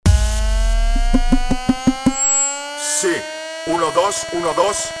2, 1,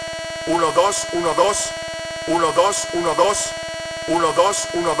 2, 1, 2, 1, 2, 1, 2, 1, 2, 1, 2,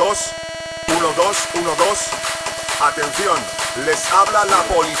 1, 2, 1, 2, 1, 2. Atención, les habla la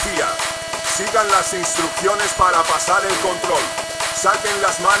policía. Sigan las instrucciones para pasar el control. Saquen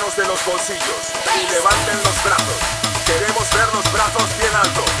las manos de los bolsillos y levanten los brazos. Queremos ver los brazos bien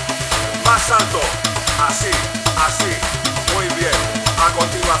alto. Más alto. Así, así. Muy bien. A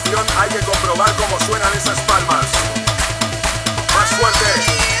continuación hay que comprobar cómo suenan esas palmas. Más fuerte.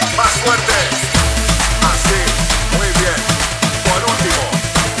 Más fuerte. Así. Muy bien. Por último,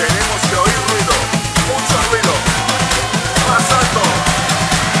 tenemos que oír ruido. Mucho ruido. Más alto.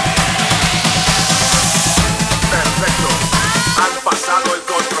 Perfecto. Han pasado el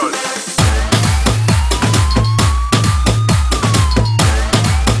control.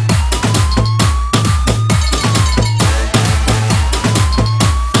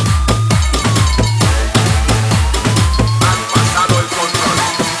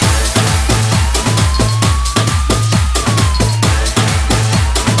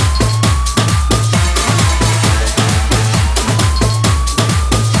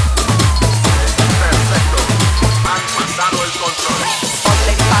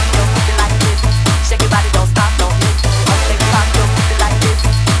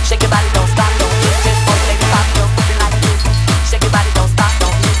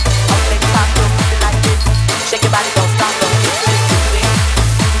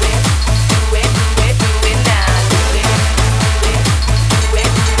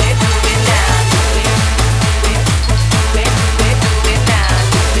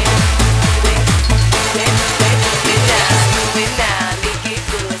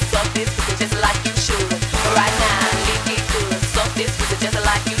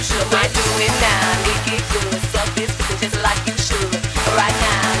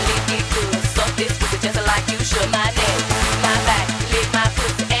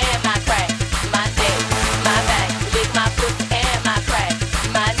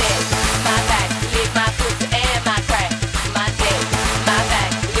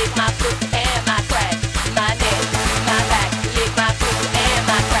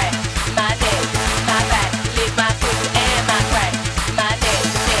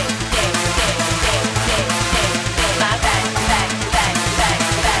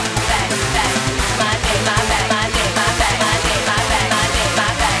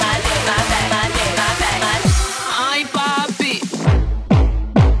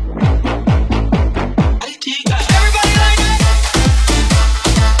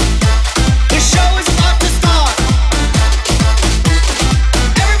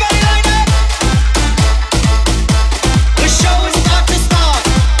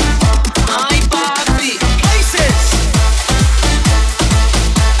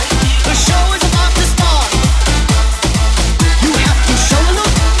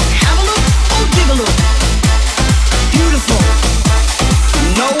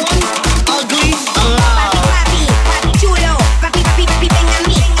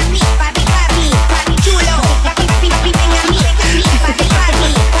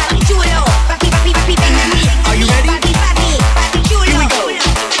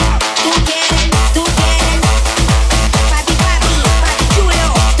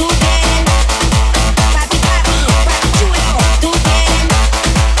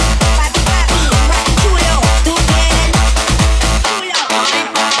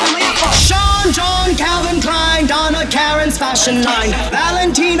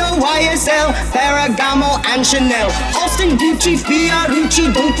 Valentino, YSL, Ferragamo and Chanel, Austin, Gucci,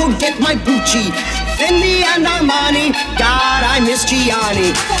 Fiorucci, don't forget my Gucci, Fendi and Armani, God I miss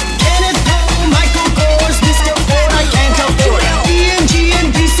Gianni, Kenneth Cole, Michael Kors, Mr. Ford I can't afford, B&G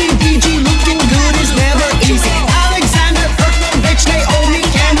and BCBG, looking good is never easy, Alexander Perkovich, Naomi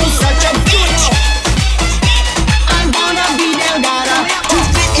Campbell, such a bitch, I wanna be Delgado to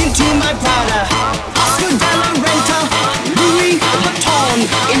fit into my Prada, Oscar de la Renta, Louis Vuitton,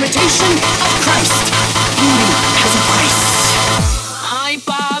 imitation of Christ. Beauty has a price. Hi,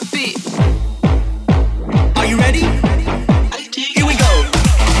 Bobby. Are you ready? Here we go.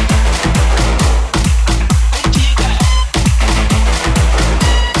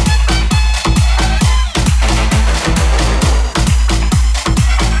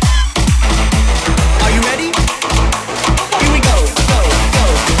 Are you ready? Here we go. Go, go,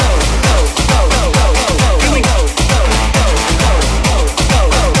 go, go, go, go, go, go. Here we go. Go, go, go, go, go,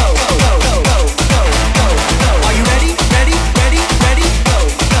 go, go, go, go, go.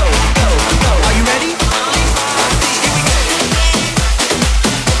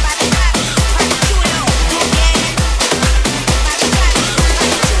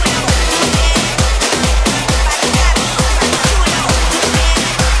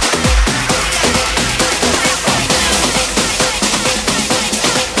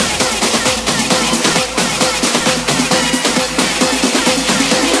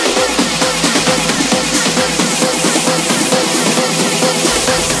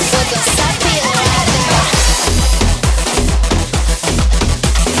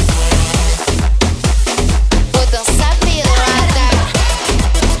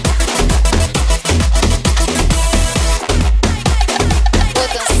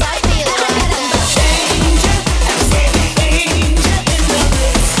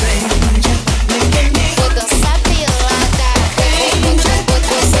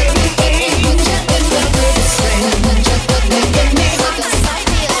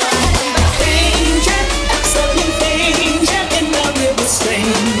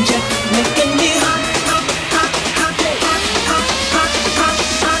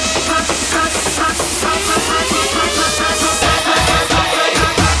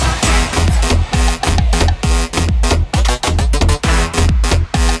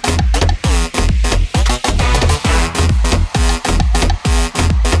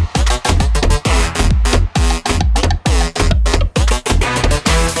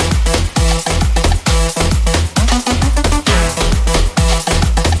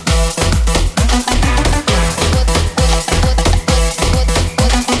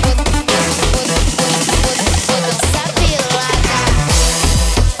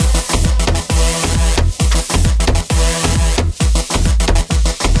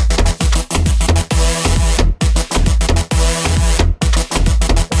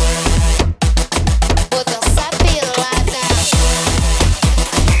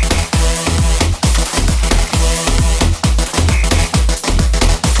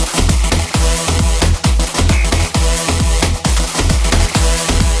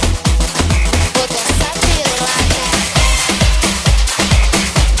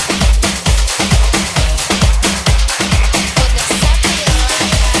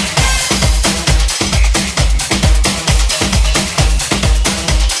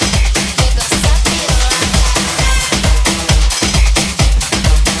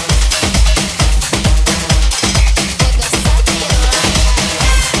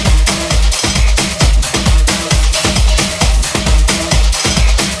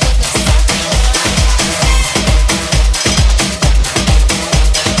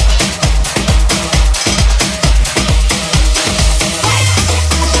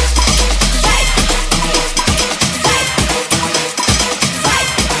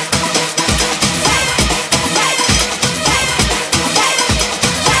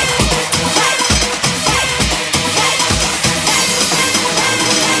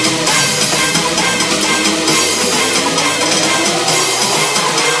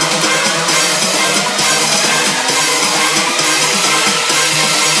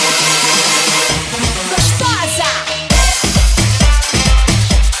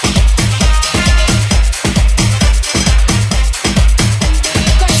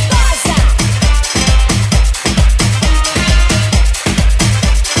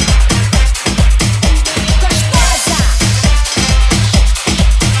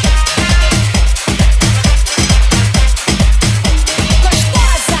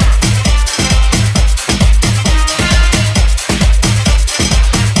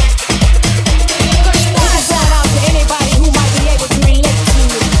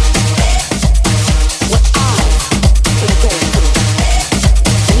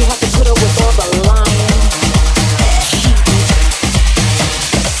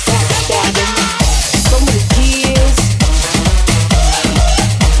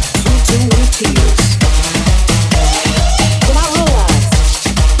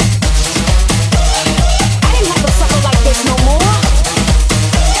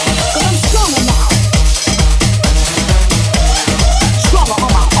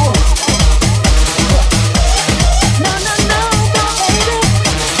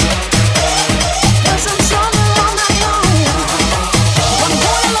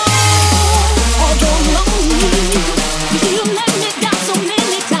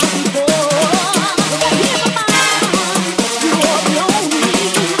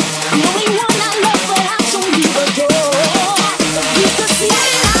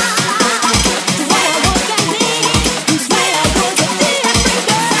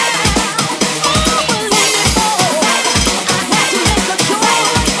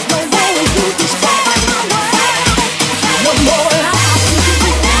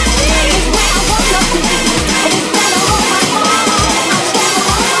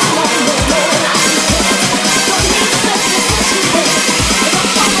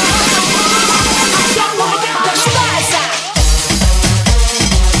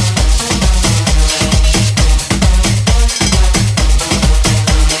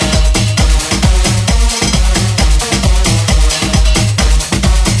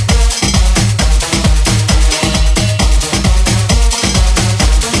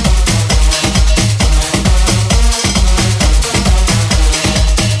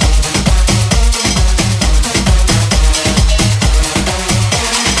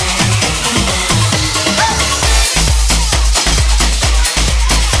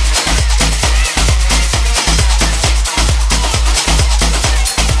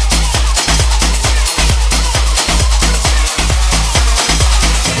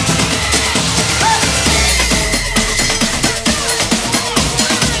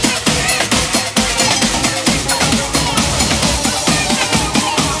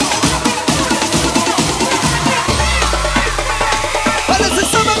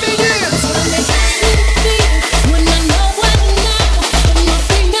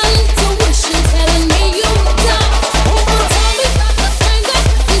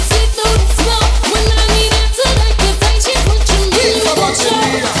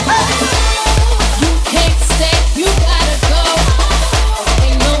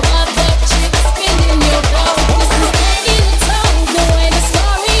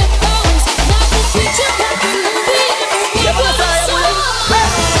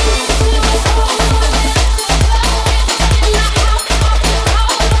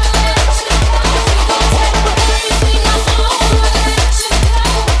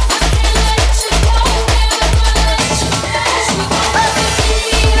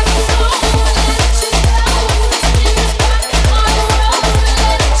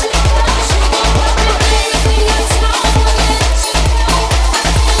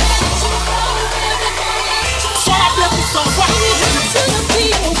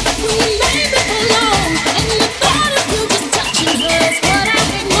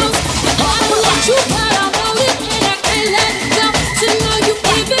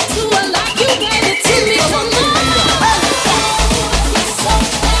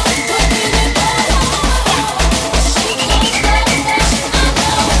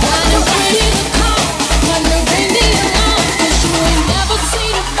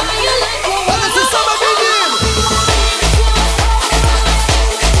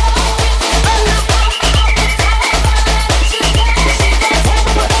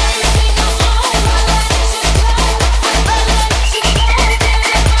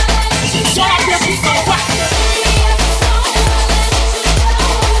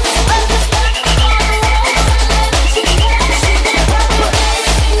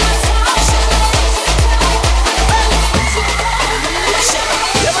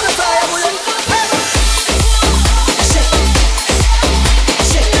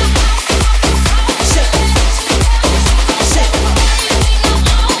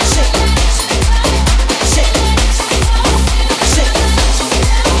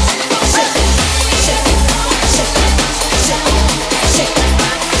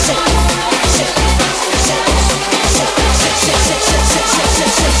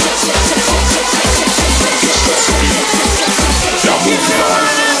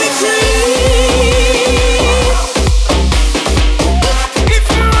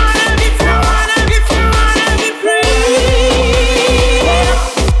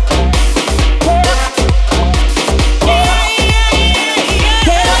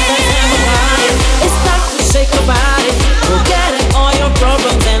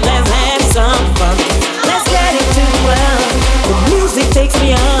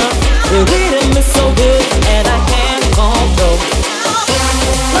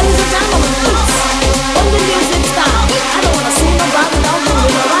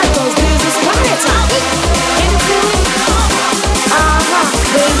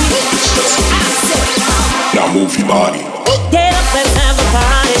 body. Get up, let's have a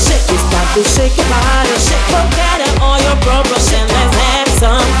party. Shake, you start to shake your body. Forget all your problems and let's have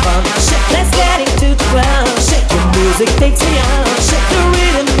some fun. Let's get into the club. The music takes me on. The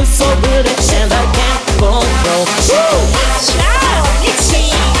rhythm is so good and I can't control. Now, it's me.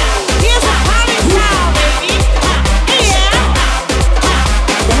 Here's a party crowd, baby. Yeah.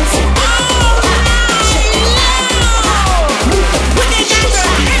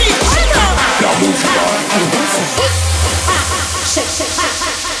 Now move your body. Shake, shake, shake,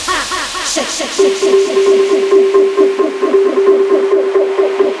 shake, shake, shake, shake, shake.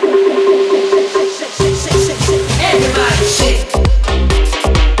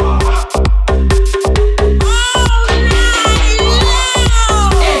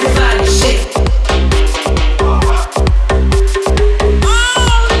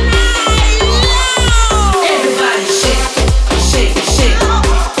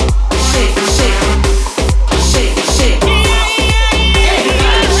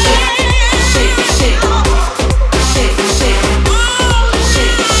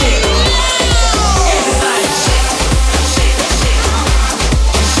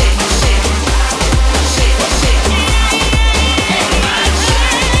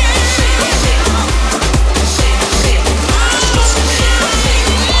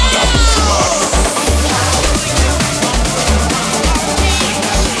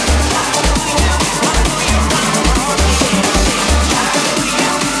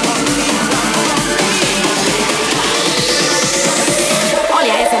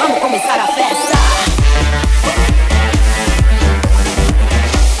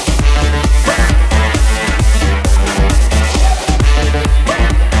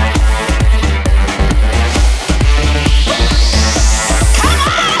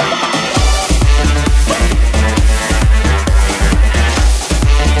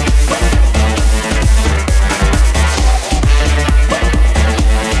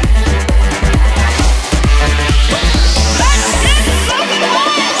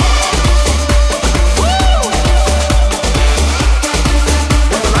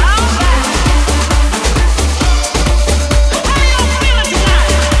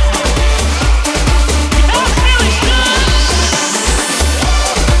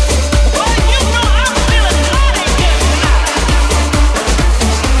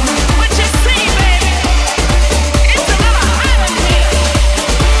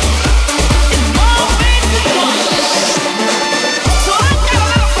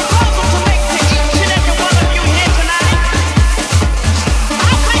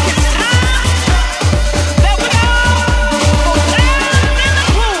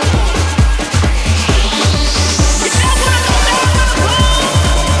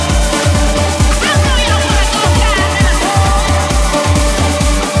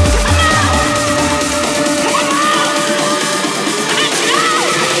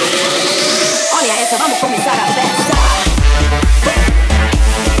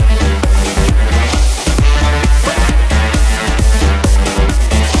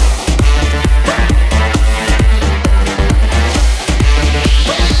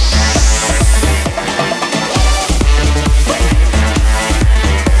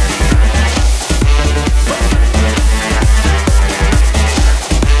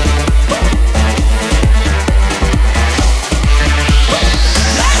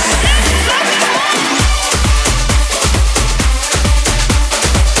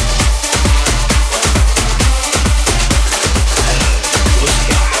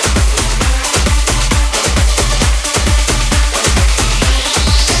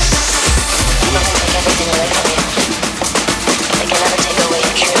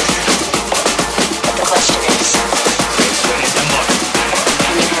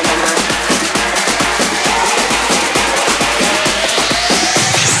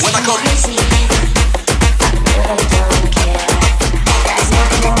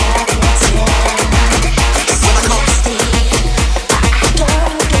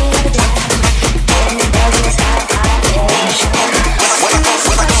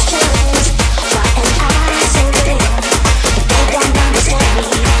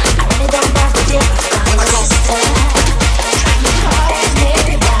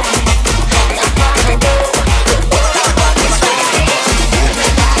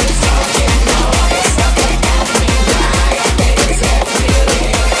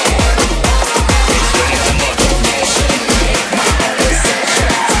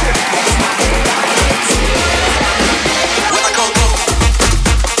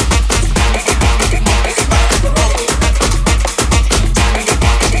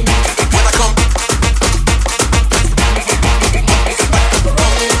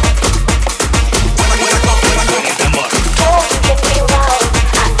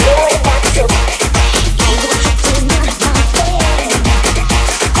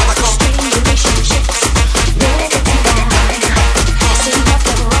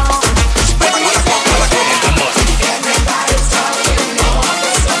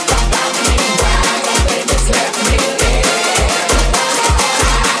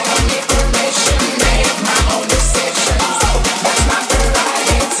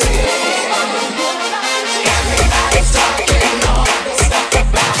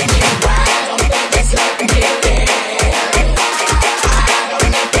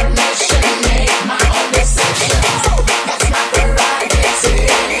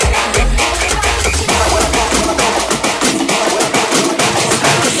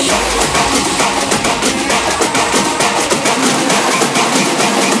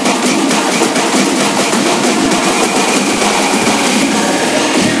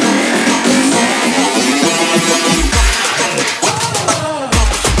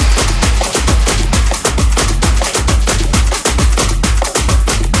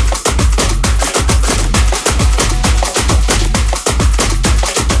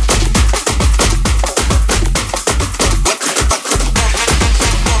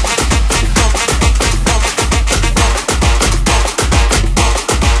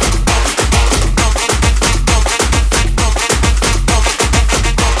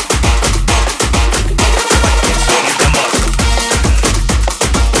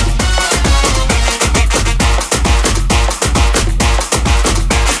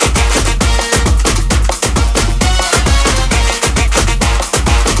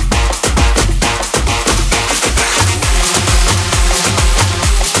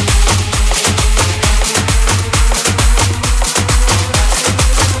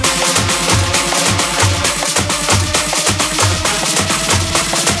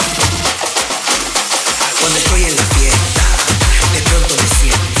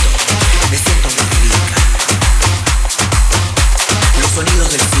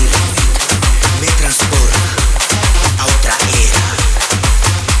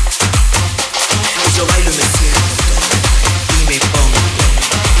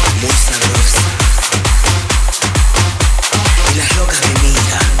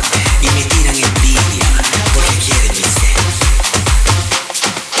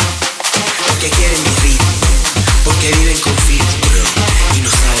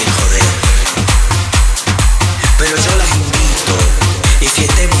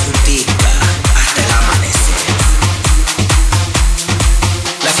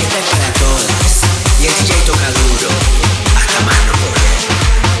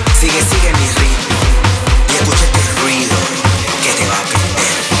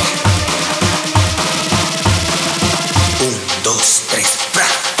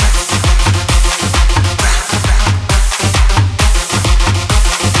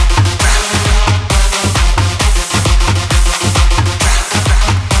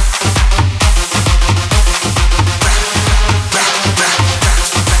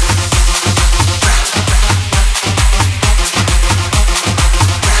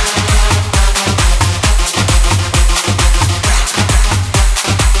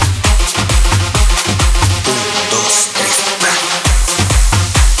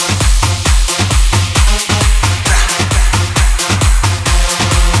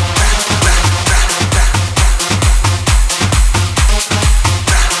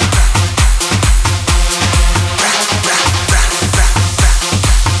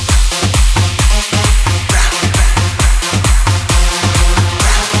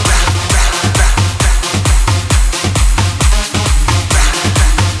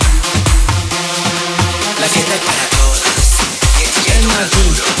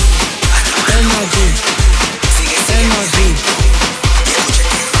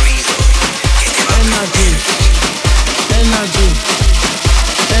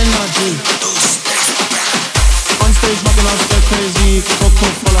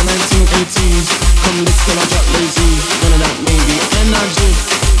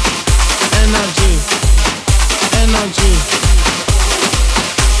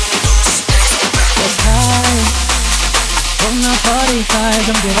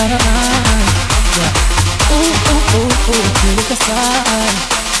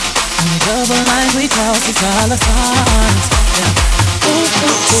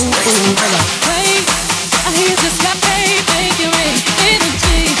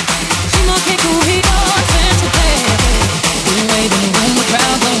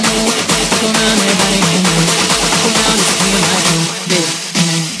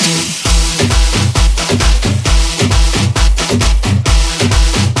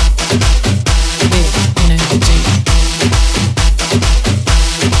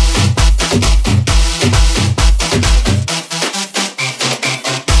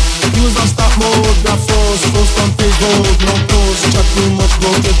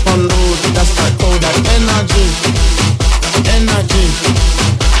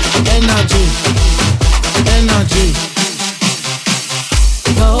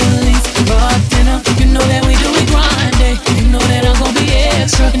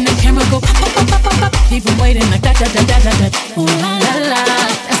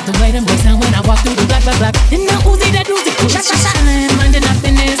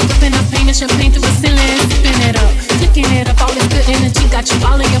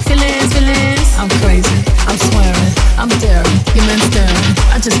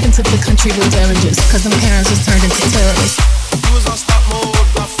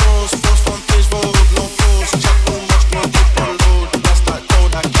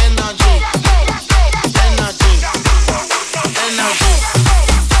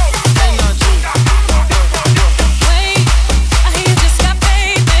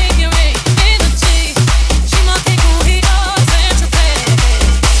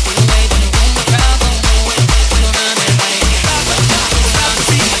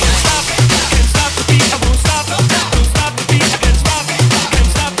 Stop.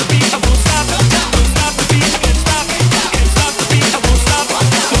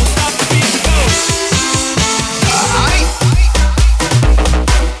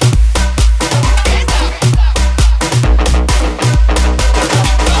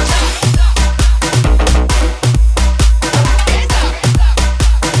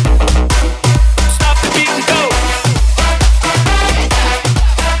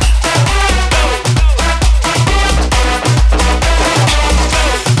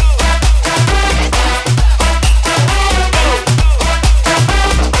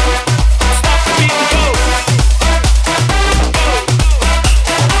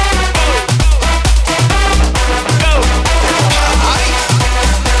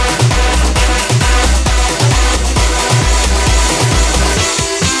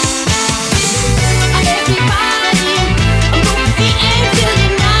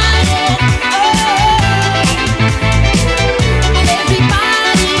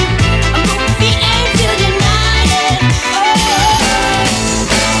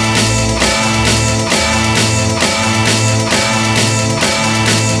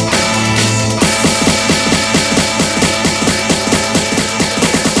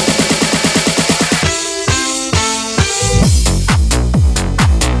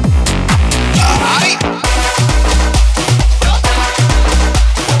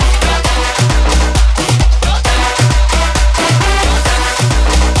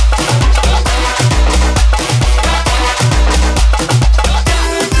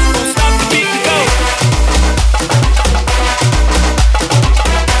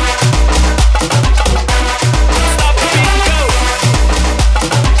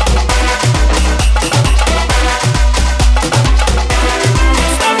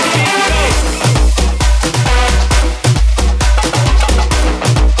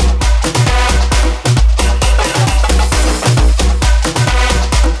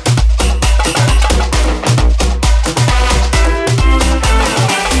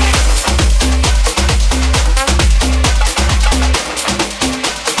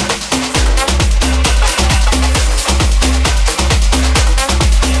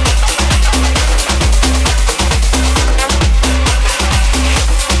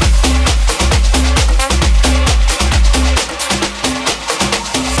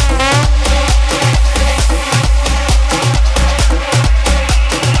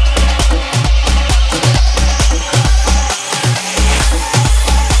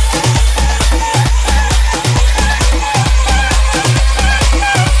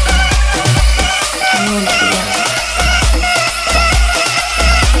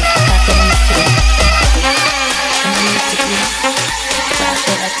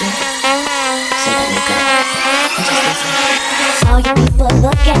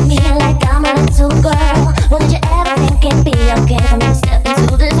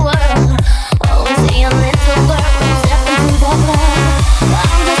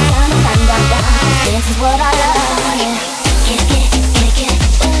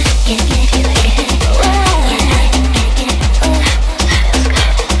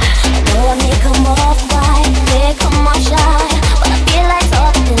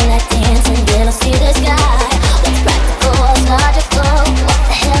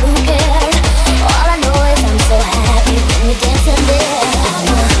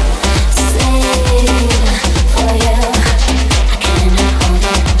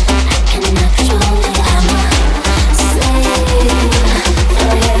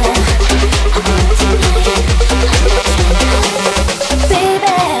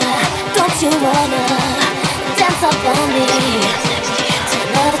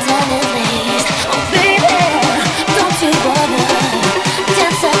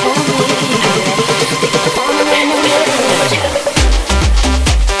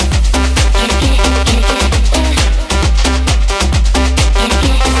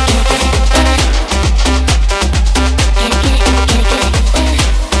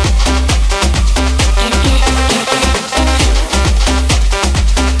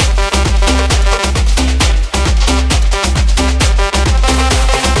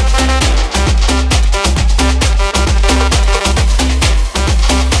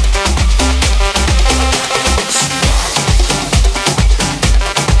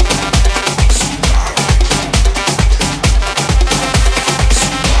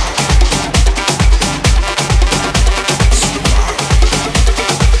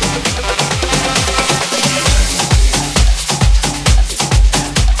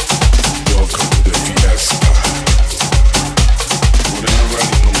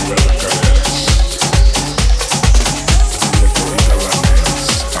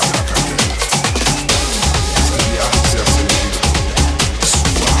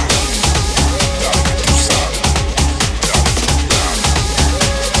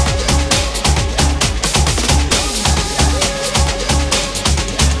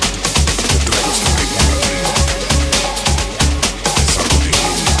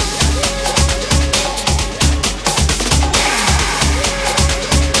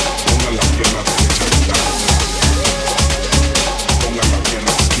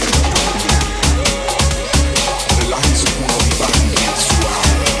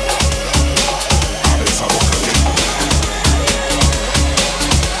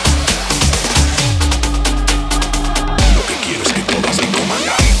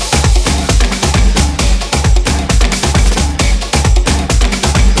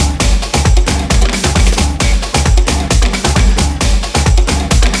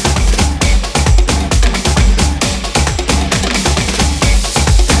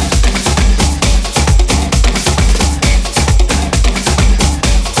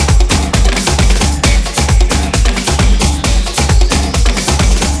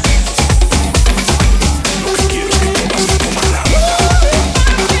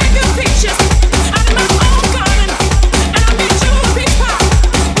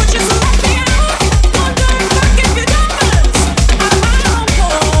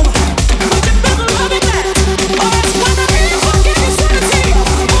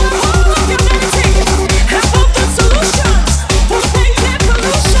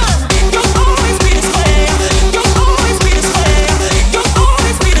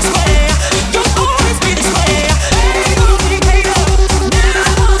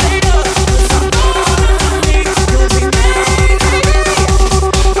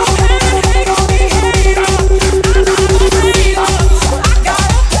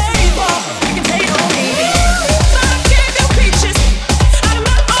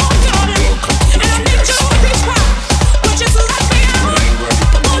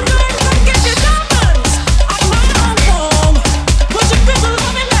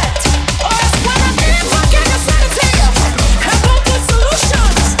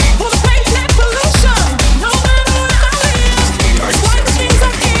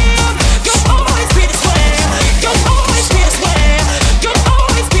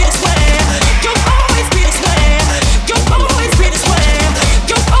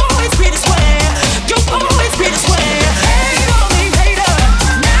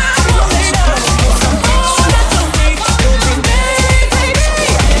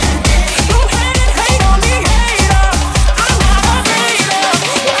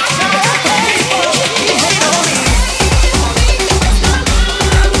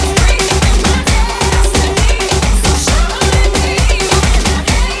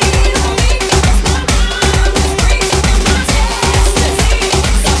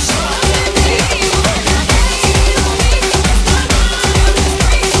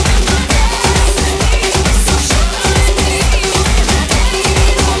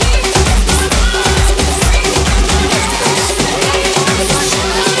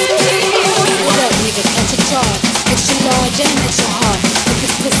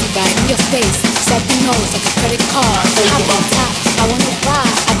 face, set the nose like a credit card. Hop on top, I wanna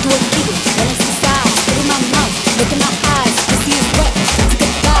ride. I do it either, balance the sides. Spit in my mouth, look in my eyes. Pussy is wet, it's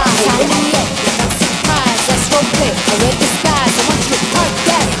goodbye. Tie me up, without surprise. Let's role play, I wear disguise. I want you to park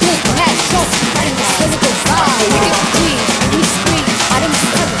that, big hat, trust. Right in the physical vibe. Make it clean, make me scream. I don't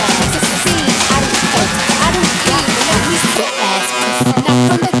stutter, it's a scene. I don't hurt, I don't care. Let me sit ass pussy. Now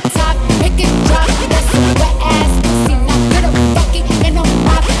from the top, make it drop. That's some wet ass pussy. Now get a bucket and a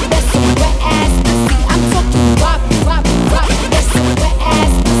mop. That's some wet ass pussy. I'm talking rock, rock, rock. That's some wet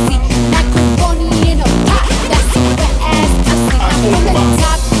ass pussy. Macaroni in a pot. That's some wet ass pussy. Now from the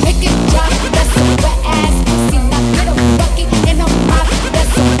top, make it drop. That's some wet ass pussy. Now get a bucket and a mop.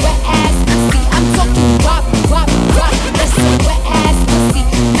 That's some wet ass pussy. I'm talking rock, rock, rock. That's some wet ass pussy.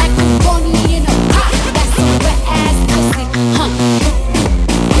 Macaroni in a pot. That's some wet ass pussy. Huh.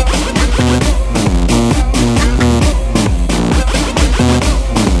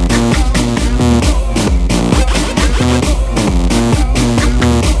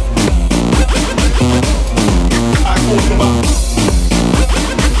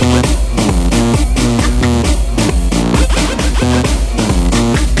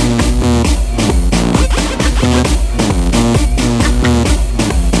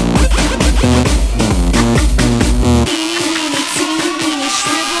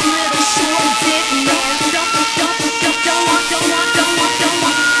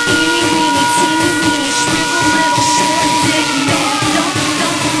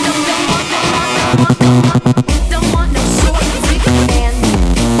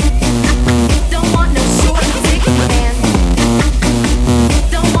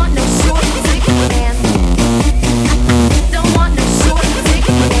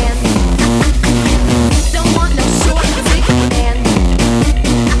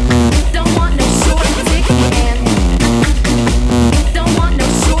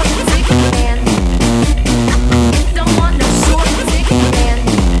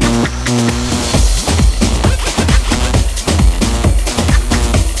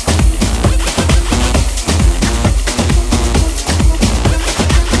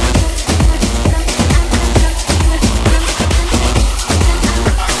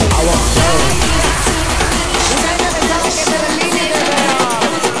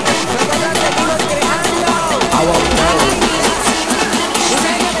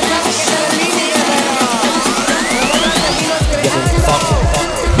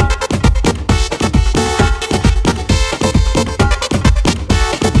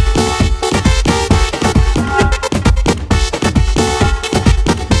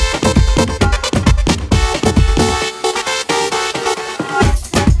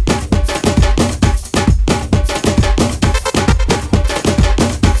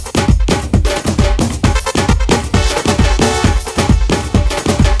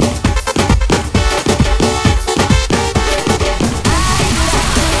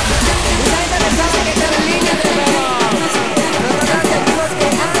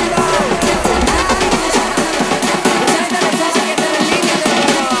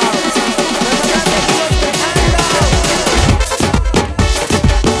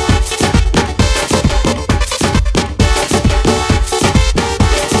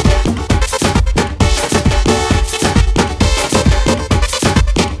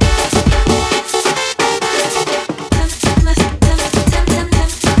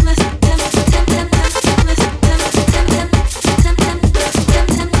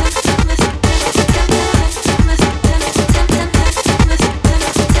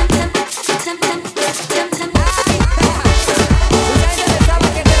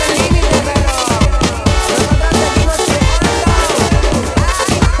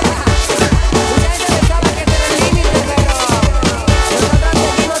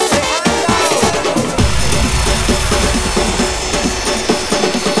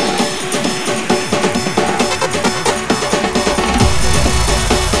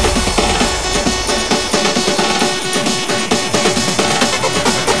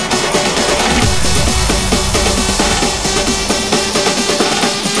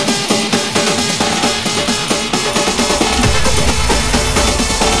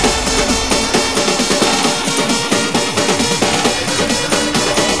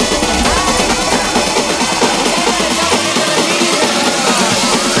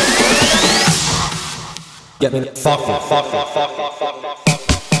 Get me fuck.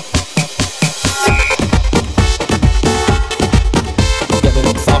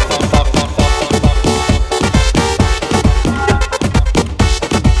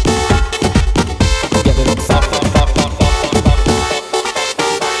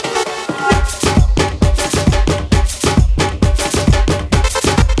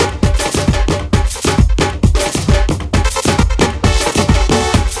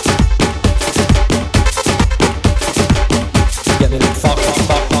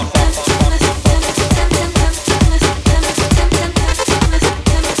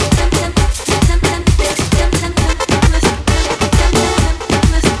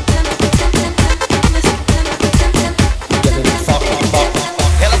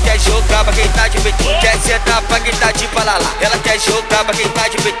 pra lá. Ela quer jogar pra quem tá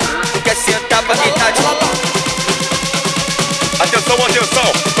de peito, quer sentar pra quem tá de lá. Atenção,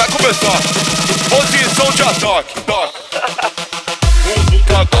 atenção, vai começar. Posição de ataque. Bum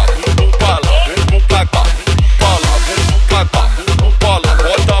pra cá, bum pra lá, bum pra cá, pra lá, bum pra cá, bum pra lá.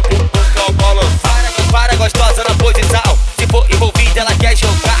 Bota bum pra balançar. Para gostosa na posição. Se for envolvida ela quer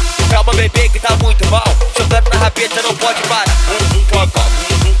jogar. Calma bebê que tá muito mal. Jogando na rabeta não pode parar. Bum pra cá,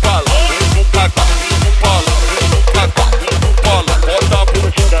 bum pra lá, bum pra cá, bum pra lá, bum pra cá, bum pra lá. Bota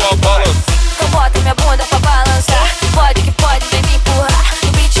bum pra balançar. Então bota minha bunda pra balançar. Pode que pode, vem me empurrar.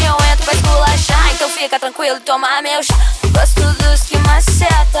 No beat eu entro pra esculachar. Então fica tranquilo, toma meu chá. Gosto dos que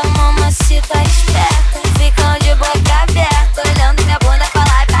maceta, mamacita esperta. Ficam de boca aberta, olhando minha bunda pra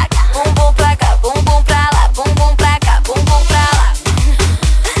lá e pra cá. Bum bum pra cá, bum bum pra lá, bum bum pra cá, bum bum pra lá.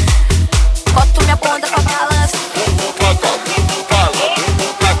 Boto minha bunda pra balançar. Bum pra cá, bum pra lá,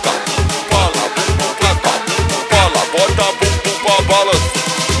 bum pra cá, bum pra lá, bum pra cá, bum pra lá. Bota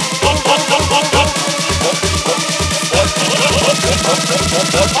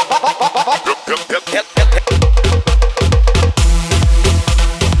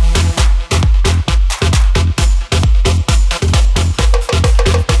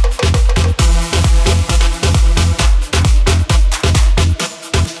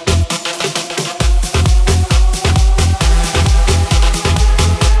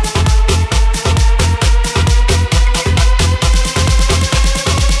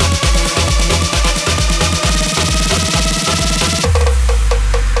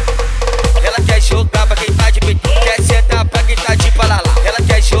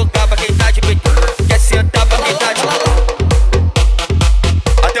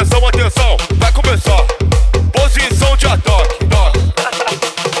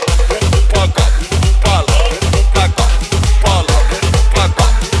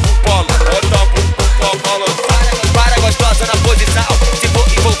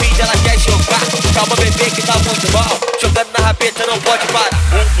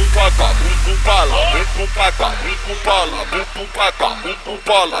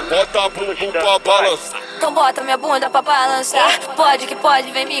bum pra balançar. Então bota minha bunda pra balançar. Pode que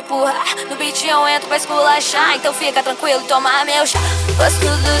pode, vem me empurrar. No beat eu entro pra esculachar. Então fica tranquilo, toma meu chá. Gosto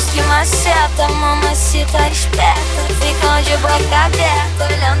dos que maceta, mamacita esperta. Ficam de boca aberta,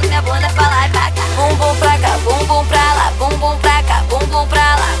 olhando minha bunda pra lá e pra cá. Bum bum pra cá, bum bum pra lá, bum bum pra cá, bum bum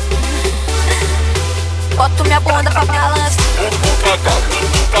pra lá. Boto minha bunda pra balançar. Bum pra cá, bum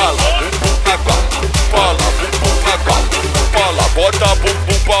pra lá, bum pra cá, bum pra lá, bum pra cá, bum pra lá. Bota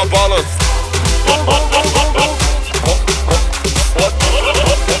bum pra balançar.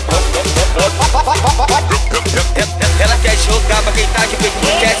 Ela quer jogar pra quem tá de peito,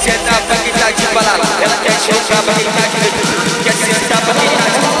 quer sentar pra quem tá de balada. Ela quer jogar pra quem tá de peito, quer sentar pra quem tá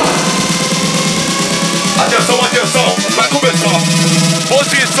de balada. Atenção, atenção, vai começar.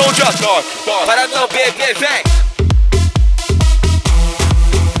 Posição de ataque. Para não beber, vem.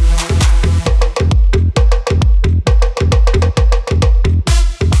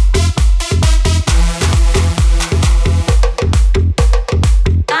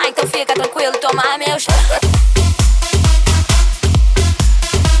 Então fica tranquilo, toma meu chá.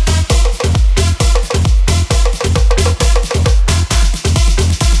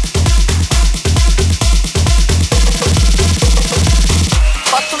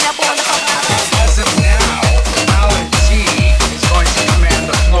 Boto minha bunda pra balançar. As of now, ALG is going to command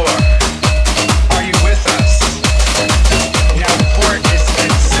the floor. Are you with us? Now court is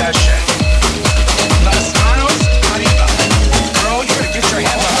in session. Las manos arriba. Girl, you better get your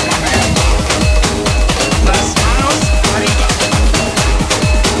hands up, my man. Las manos arriba.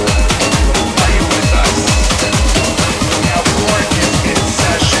 Are you with us? Now court is in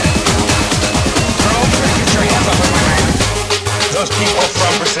session. Girl, you better get your hands up, my man. Those people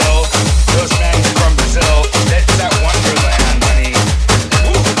from Brazil, those men from Brazil, that's that wonderland, honey.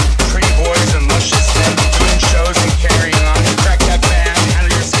 Ooh, pretty boys and luscious men doing shows and carrying on. Crack that band,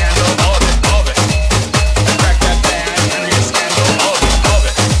 handle your scandal, all of it, all of it. Crack that band, handle your scandal, all of it, all of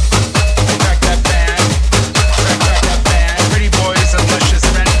it. Crack that band, crack that band. Pretty boys and luscious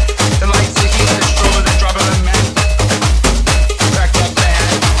men, the lights, the heat, the stroller, the drop of the men. Crack that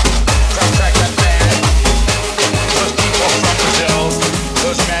band, crack that band. Those people from Brazil,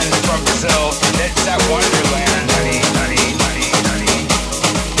 those men from Brazil, it's that wonderland, honey, honey, honey, honey.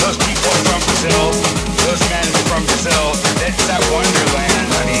 Those people from Brazil, those men from Brazil, it's that wonderland,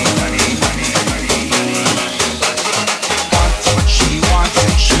 honey, honey, honey, honey, honey. Wants what she wants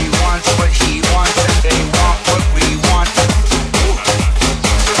and she wants what he wants and they want what we want.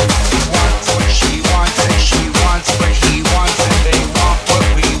 Wants what she wants and she wants what he wants and they want what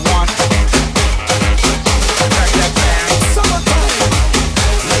we want. Crack that band.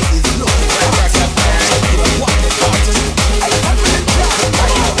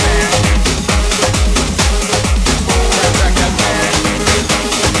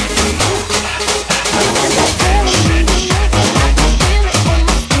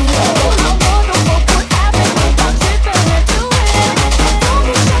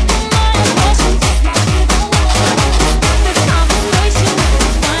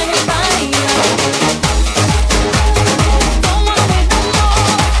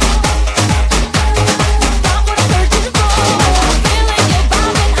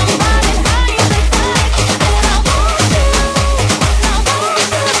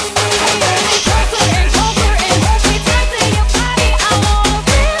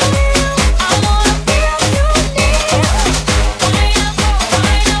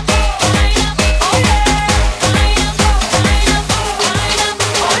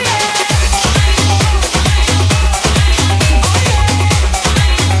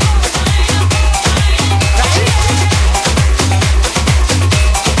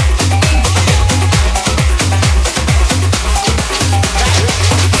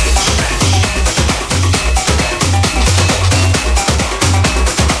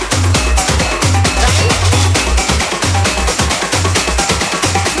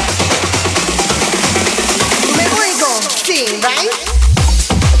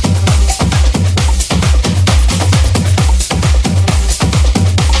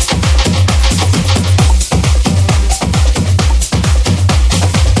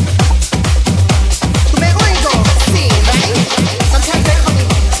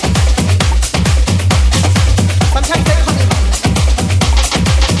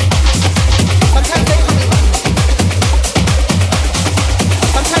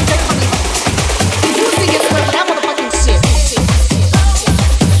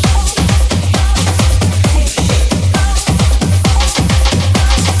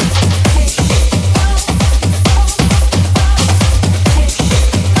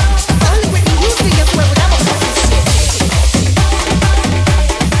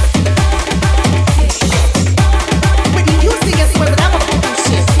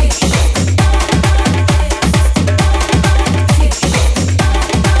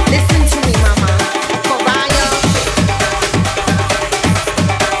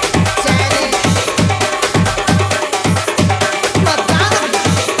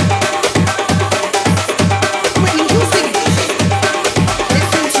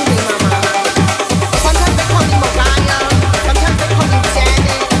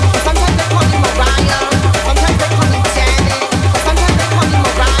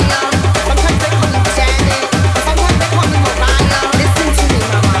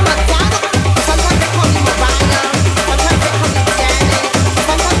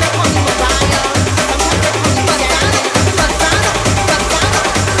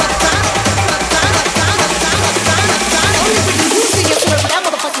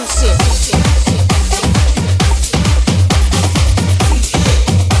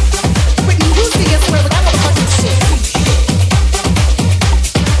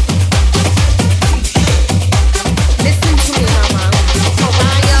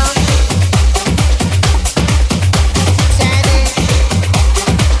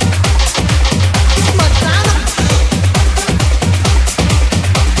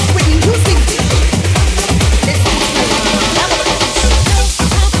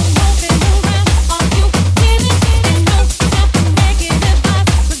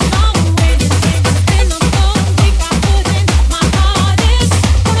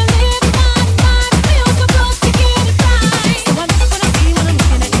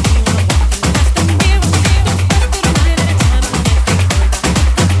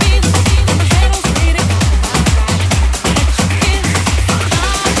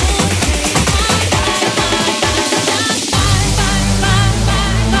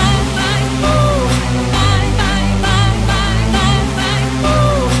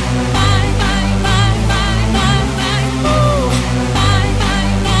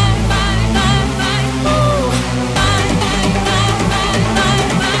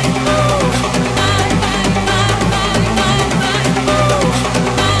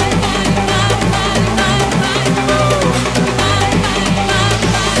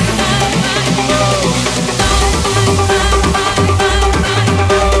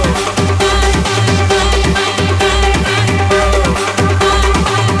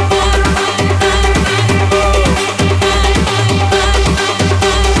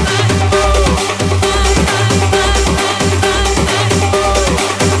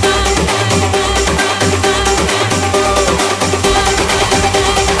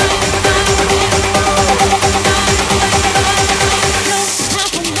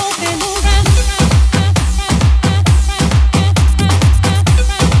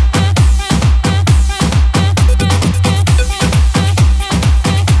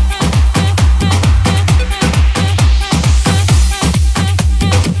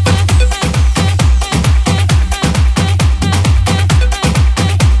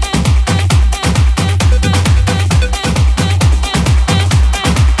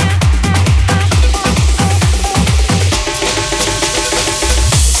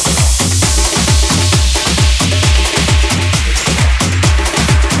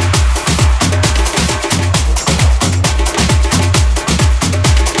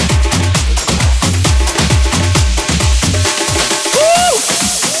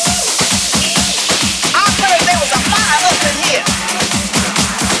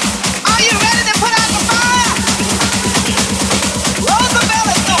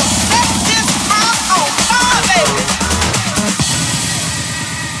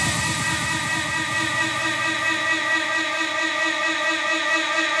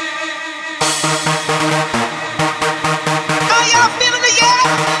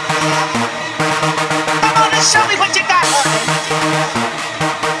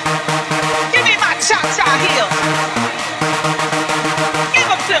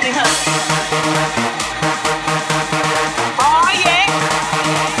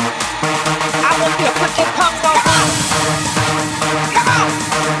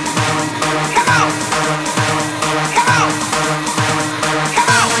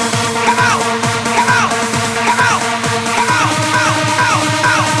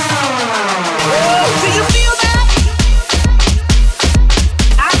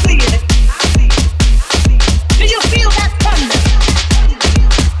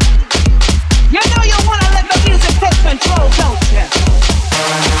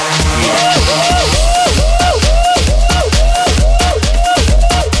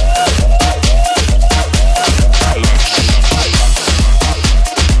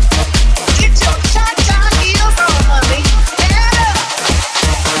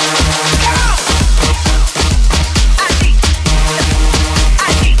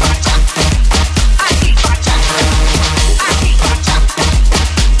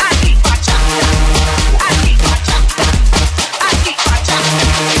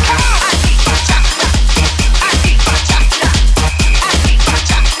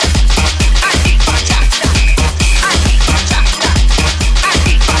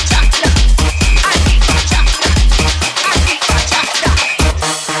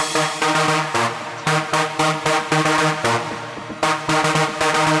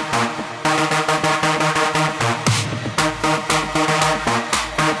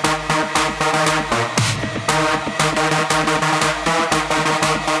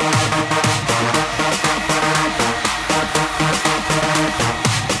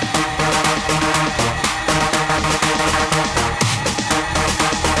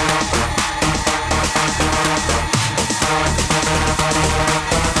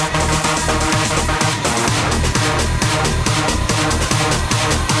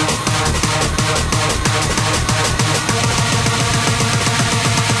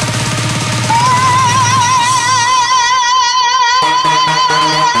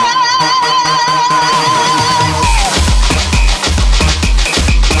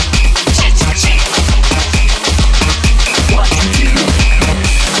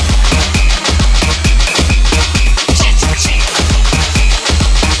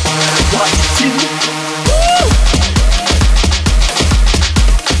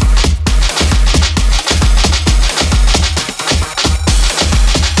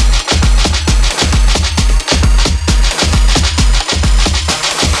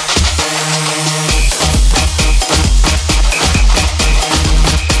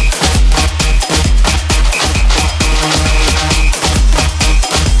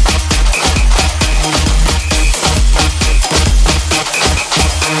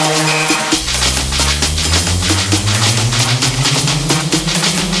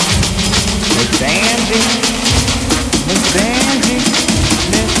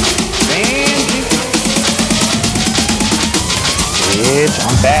 Bitch,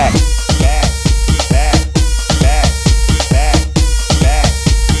 I'm back.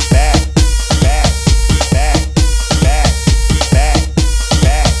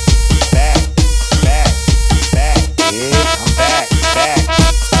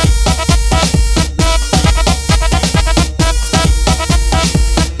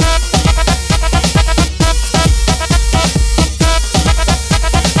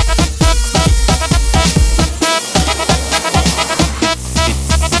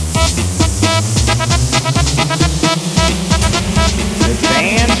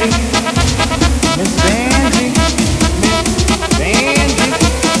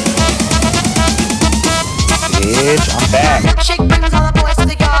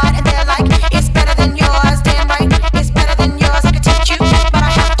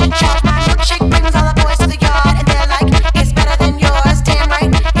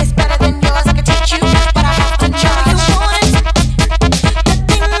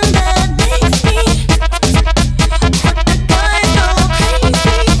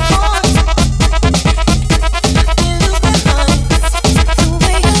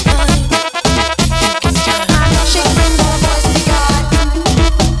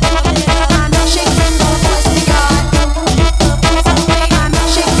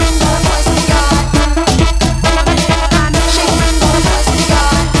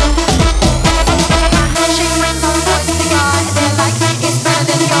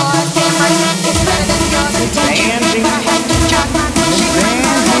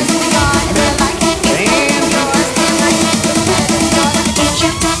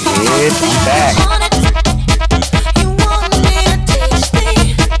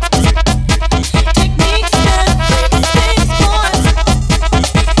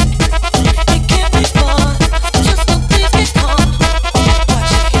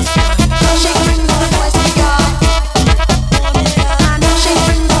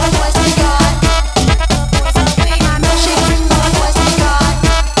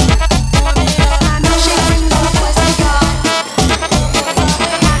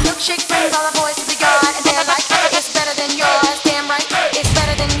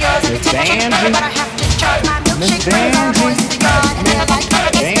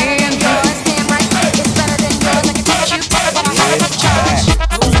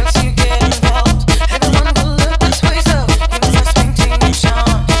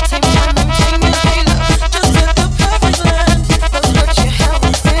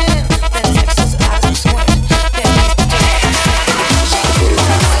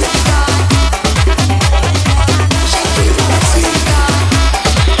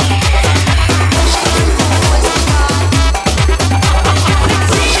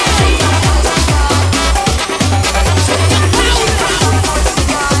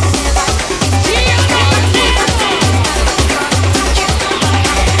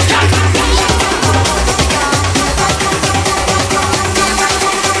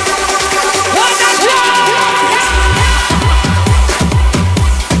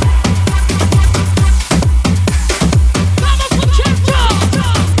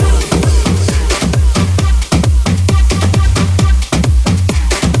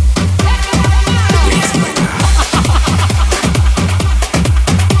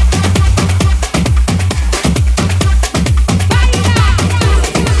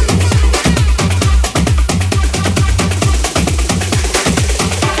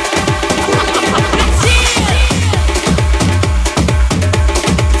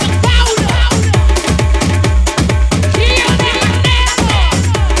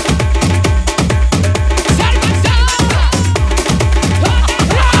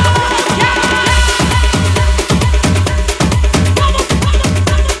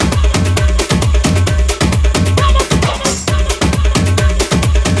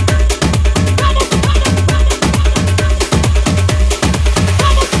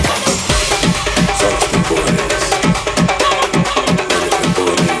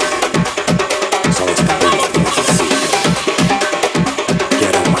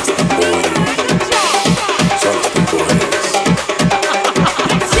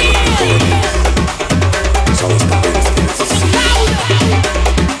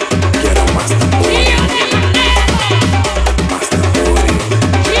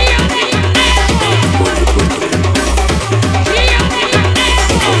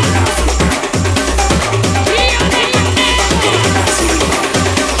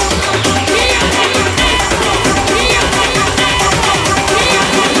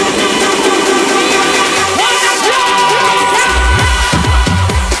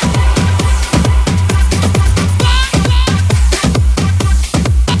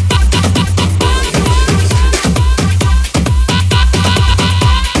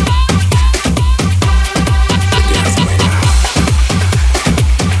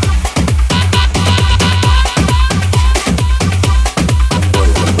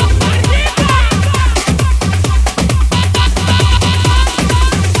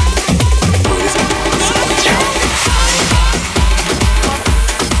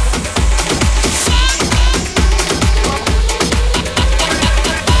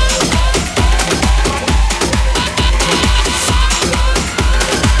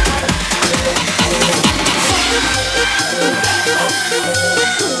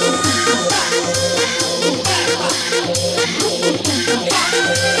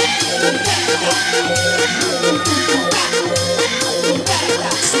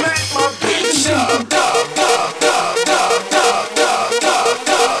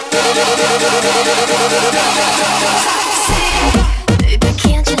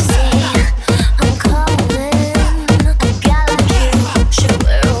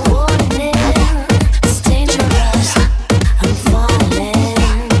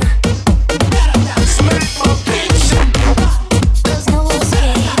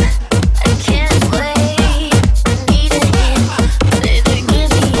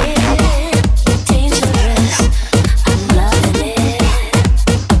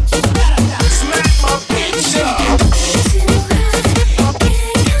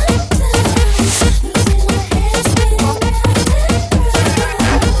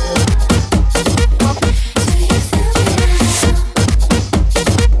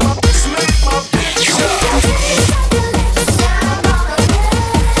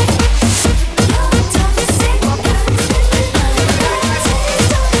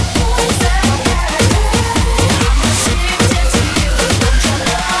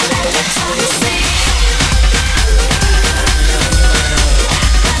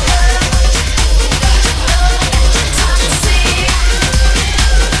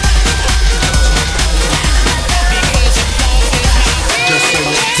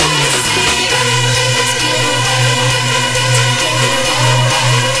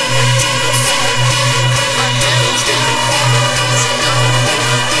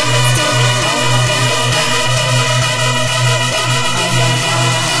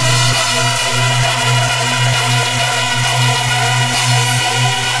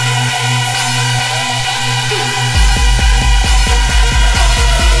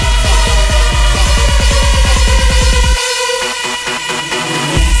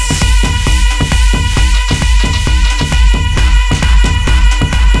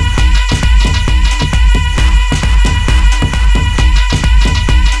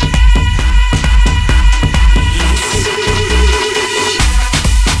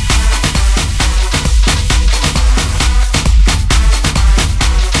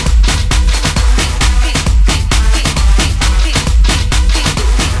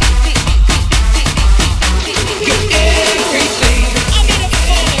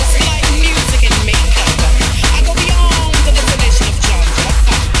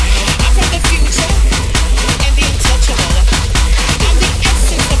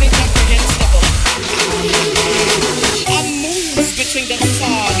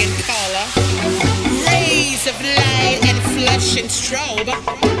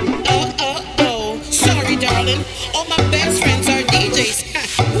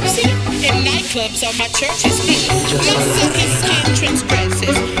 Clubs on my church's feet. My silky skin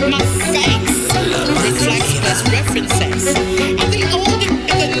transgresses. My face reflects less references. I'm the old and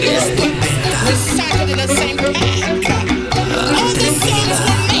the new, recycled in the same pack. All these songs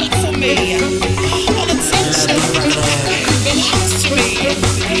were made for me. All attention belongs to me.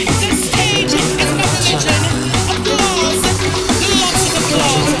 The stage is my religion. Applause, lots of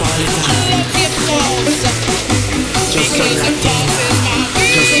applause. I love the applause because applause is my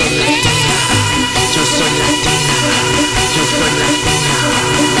religion. Just on your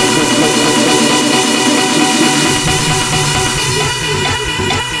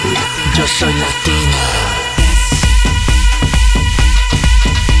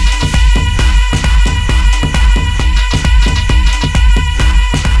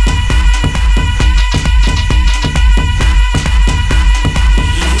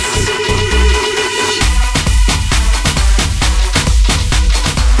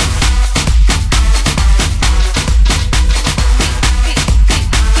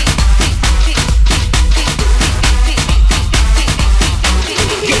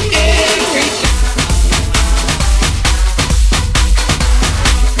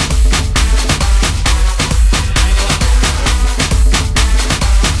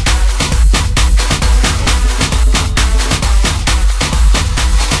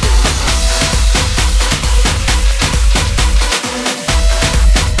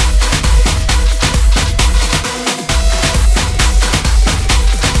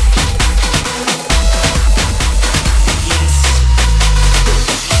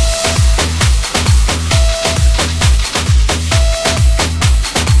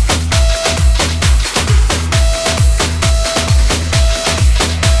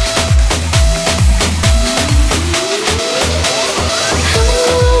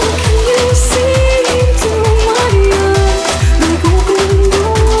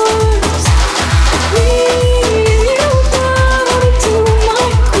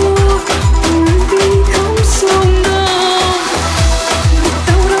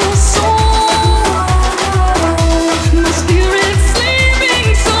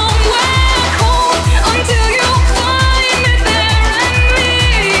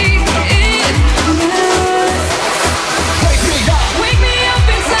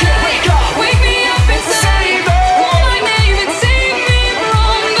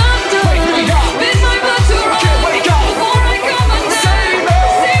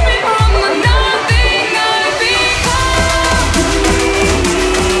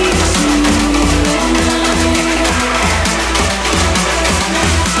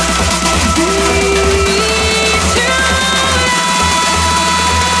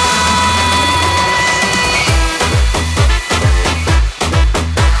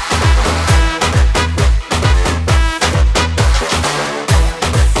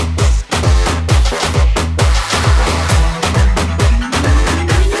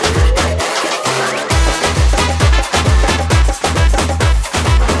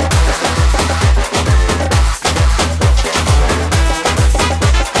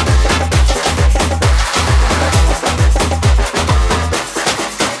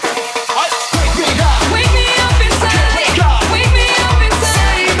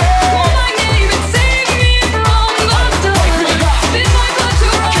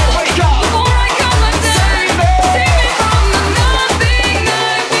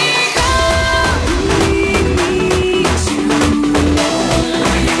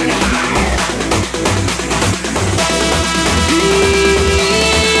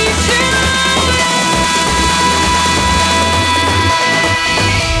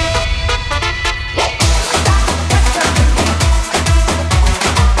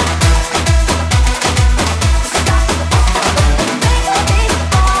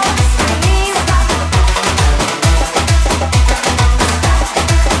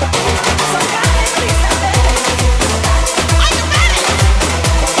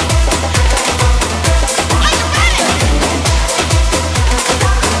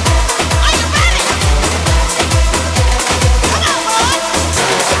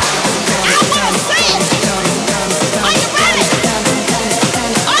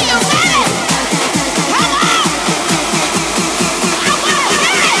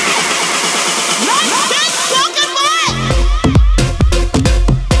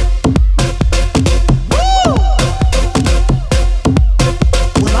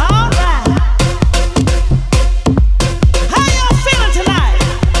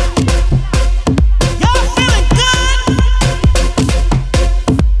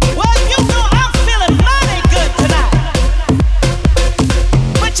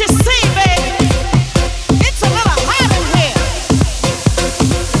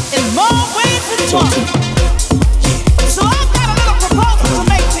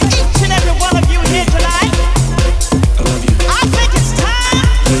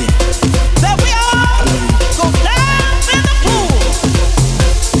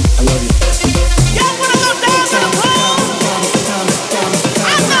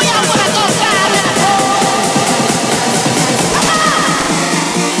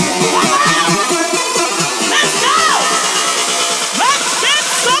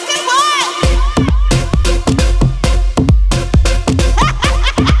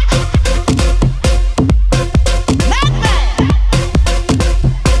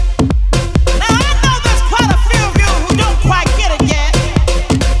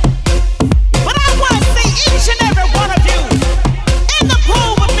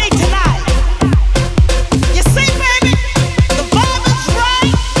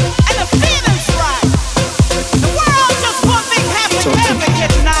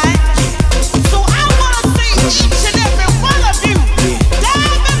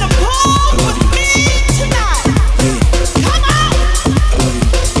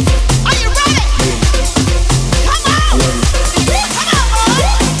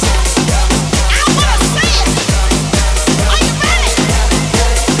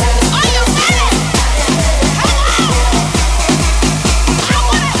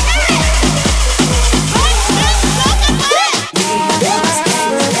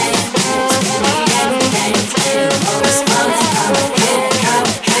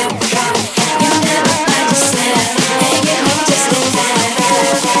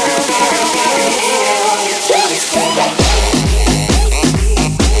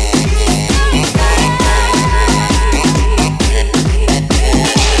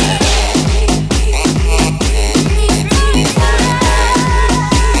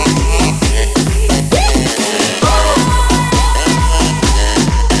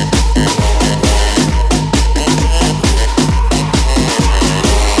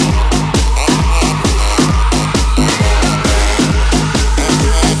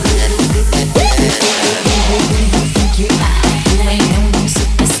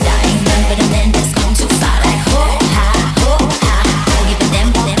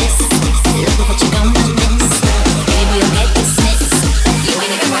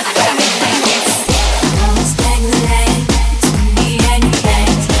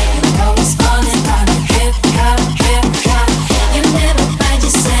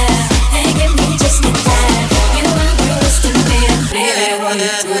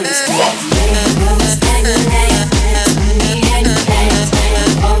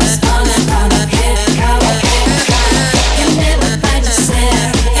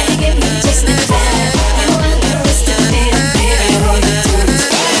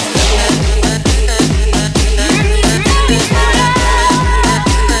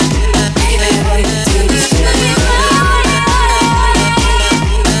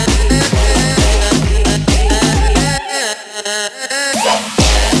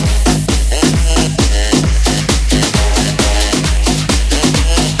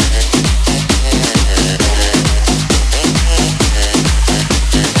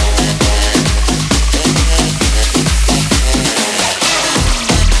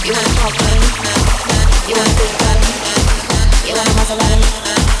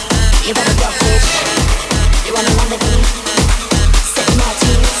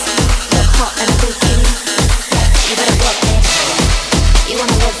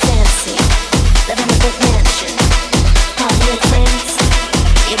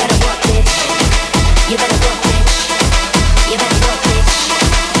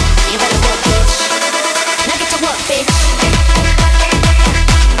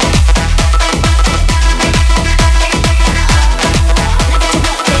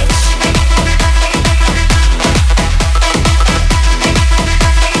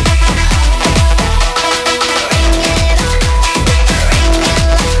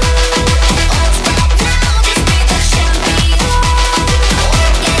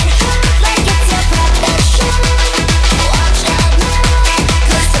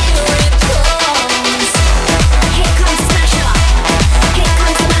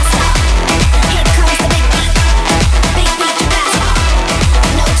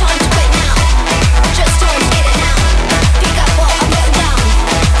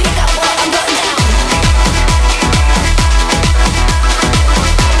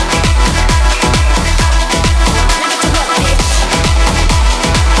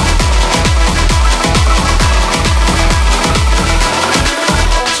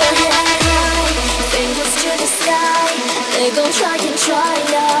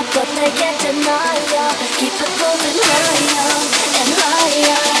I get to know ya. Keep it moving higher and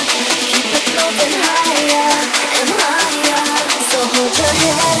higher. Keep it moving higher and higher. So hold your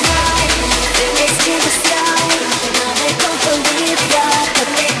head high, fingers to the sky. Now they don't believe ya, but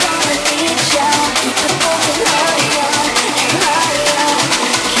they gonna need ya. Keep it moving higher and higher.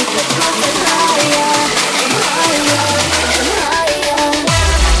 Keep it moving higher and higher and higher.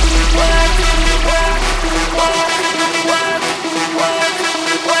 Work, work, work, work, work, work,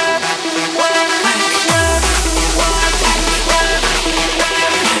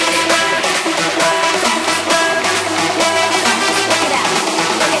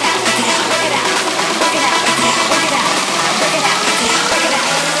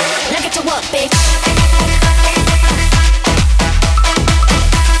 now get to work, bitch.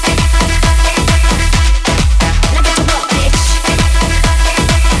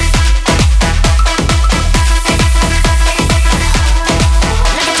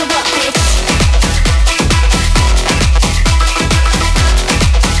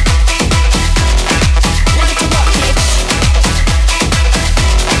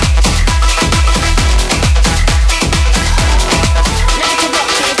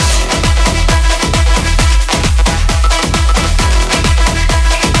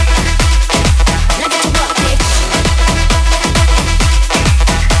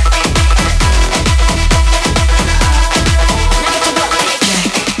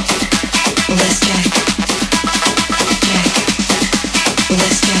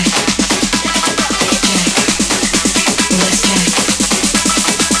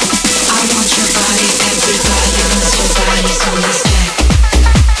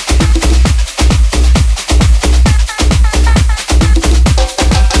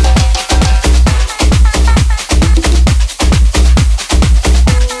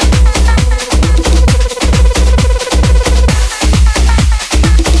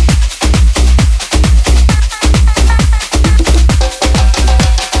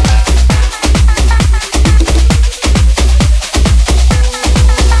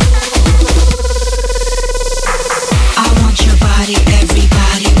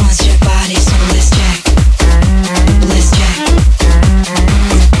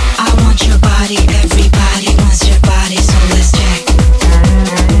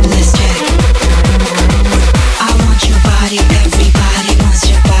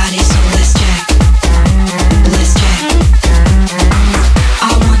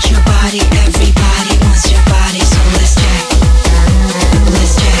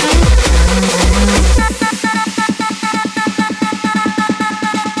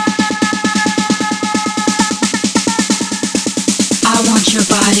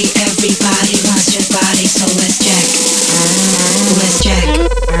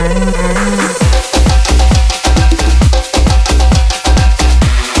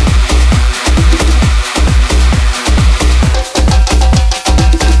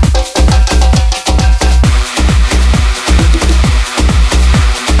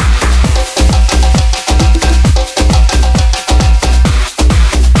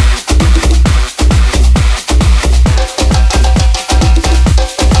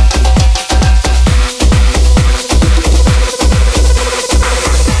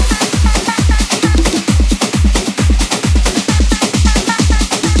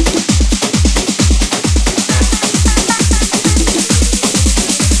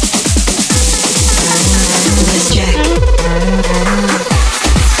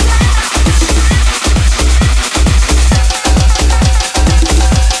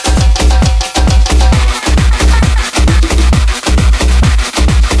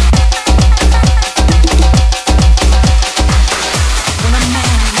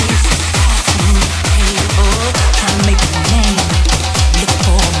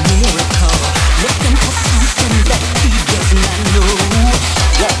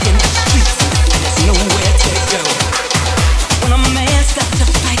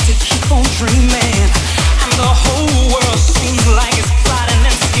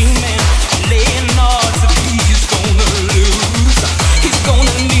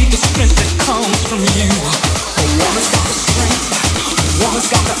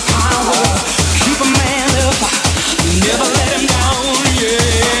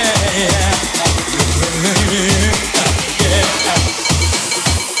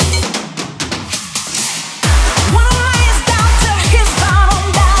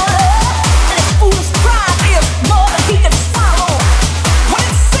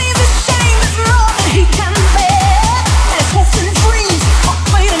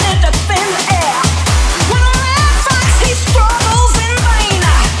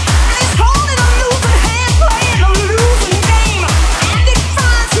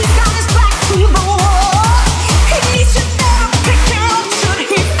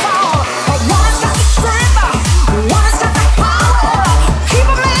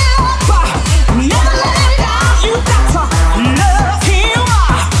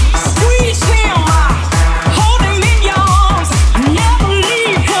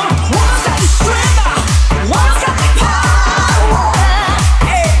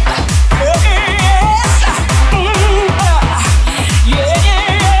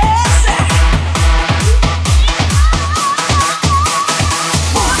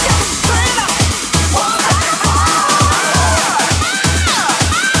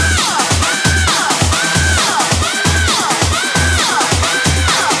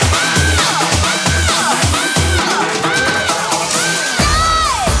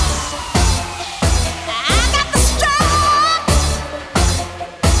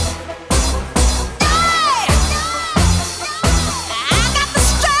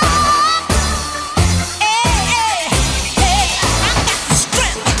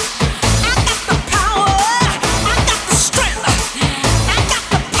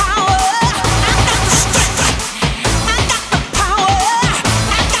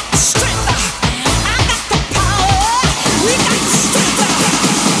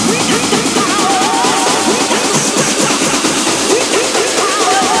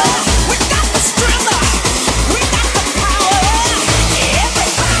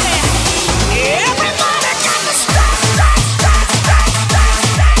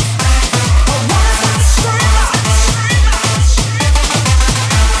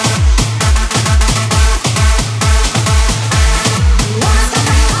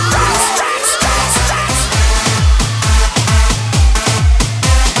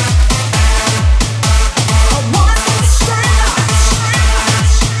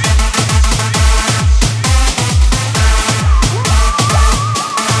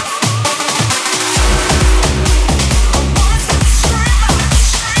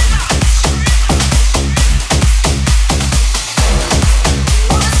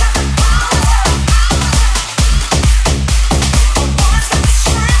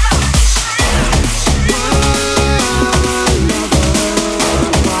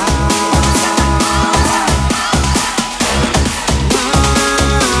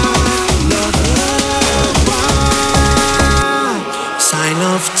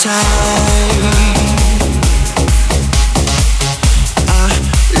 of time. I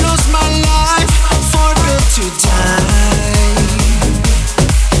lost my life, forgot to die.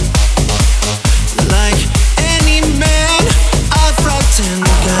 Like any man, a frightened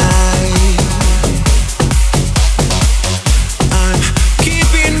guy. I'm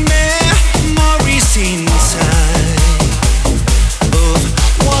keeping memories inside of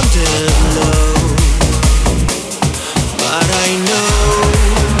Wonderlove. But I know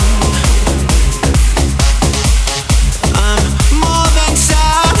I'm more than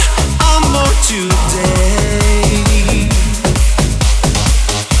sad, I'm more today.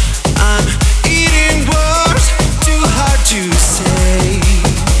 I'm eating words too hard to say.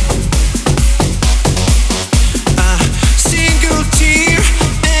 A single tear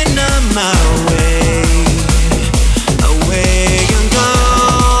and I'm away, away and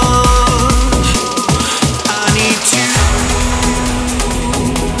gone. I need you.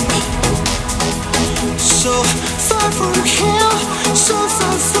 So far from here, so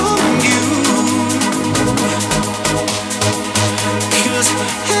far from you. 'Cause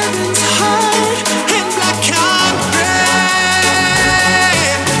heaven's high and black and gray.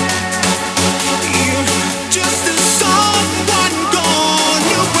 You're just a someone gone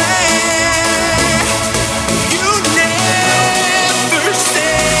away. You never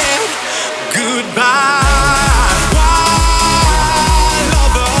said goodbye. Why,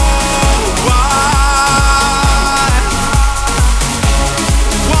 lover?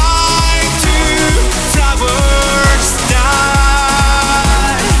 Why do flowers die?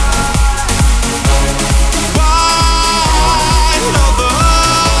 Why, lover?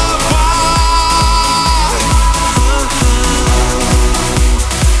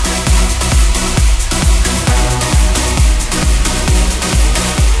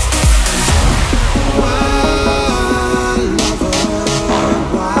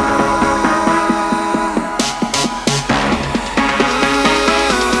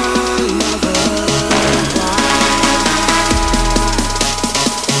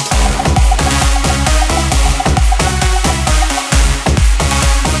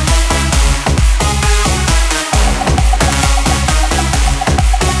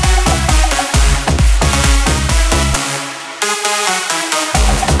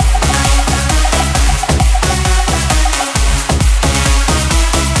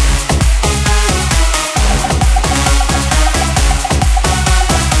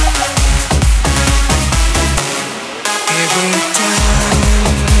 Every time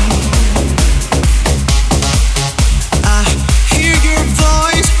I hear your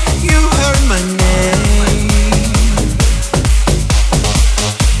voice, you heard my name.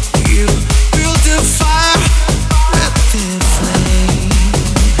 You built a fire, let the flame.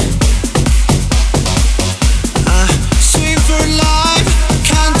 I swim for life,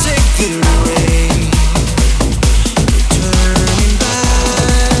 can't take the rain. Turning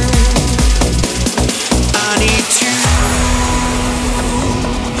back, I need you.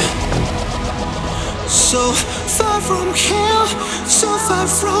 So far from here, so far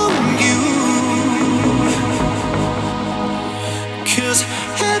from you.